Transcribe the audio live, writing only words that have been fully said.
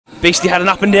Beastie had an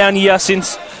up and down year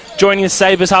since joining the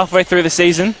Sabres halfway through the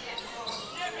season.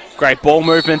 Great ball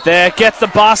movement there. Gets the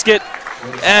basket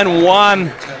and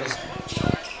one.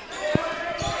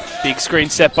 Big screen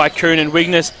set by Coonan.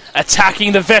 Wigness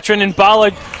attacking the veteran in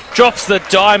Barlow. Drops the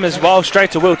dime as well,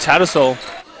 straight to Will Tattersall.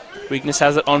 Wigness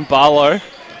has it on Barlow.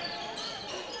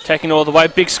 Taking it all the way.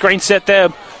 Big screen set there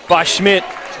by Schmidt.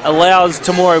 Allows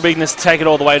Tamuri Wigness to take it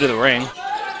all the way to the ring.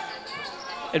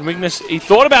 And Wigness, he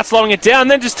thought about slowing it down,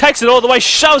 then just takes it all the way,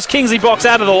 shoves Kingsley Box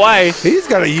out of the way. He's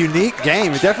got a unique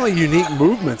game, definitely unique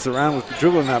movements around with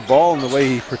dribbling that ball and the way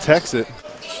he protects it.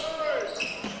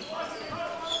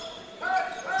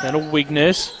 Then a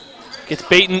Wigness gets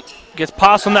beaten, gets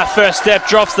past on that first step,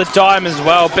 drops the dime as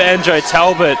well. Banjo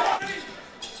Talbot.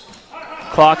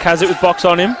 Clark has it with Box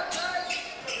on him.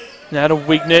 Now to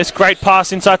Wigness, great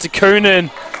pass inside to Coonan.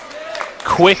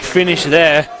 Quick finish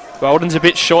there. Weldon's a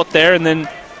bit short there, and then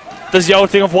does the old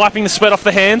thing of wiping the sweat off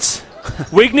the hands.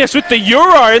 Wigness with the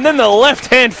Euro, and then the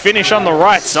left-hand finish on the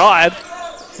right side.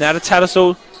 Now to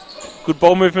Tattersall. Good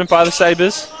ball movement by the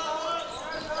Sabres.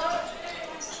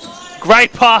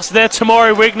 Great pass there,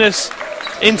 Tamuri Wigness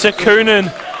into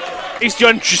Coonan.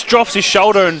 Eastion just drops his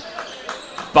shoulder and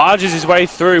barges his way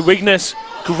through. Wigness,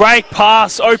 great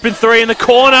pass, open three in the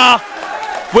corner.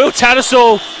 Will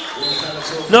Tattersall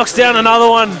knocks down another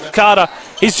one, Carter.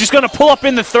 He's just going to pull up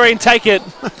in the three and take it.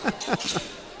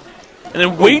 And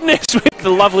then Wigness with the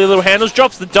lovely little handles,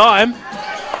 drops the dime.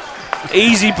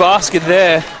 Easy basket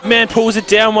there. Man pulls it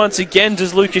down once again,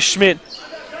 does Lucas Schmidt.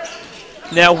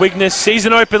 Now Wigness sees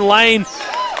an open lane.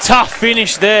 Tough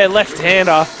finish there,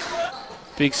 left-hander.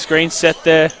 Big screen set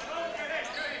there.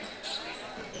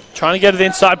 Trying to get it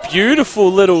inside.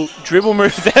 Beautiful little dribble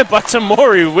move there by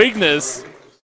Tamuri Wigness.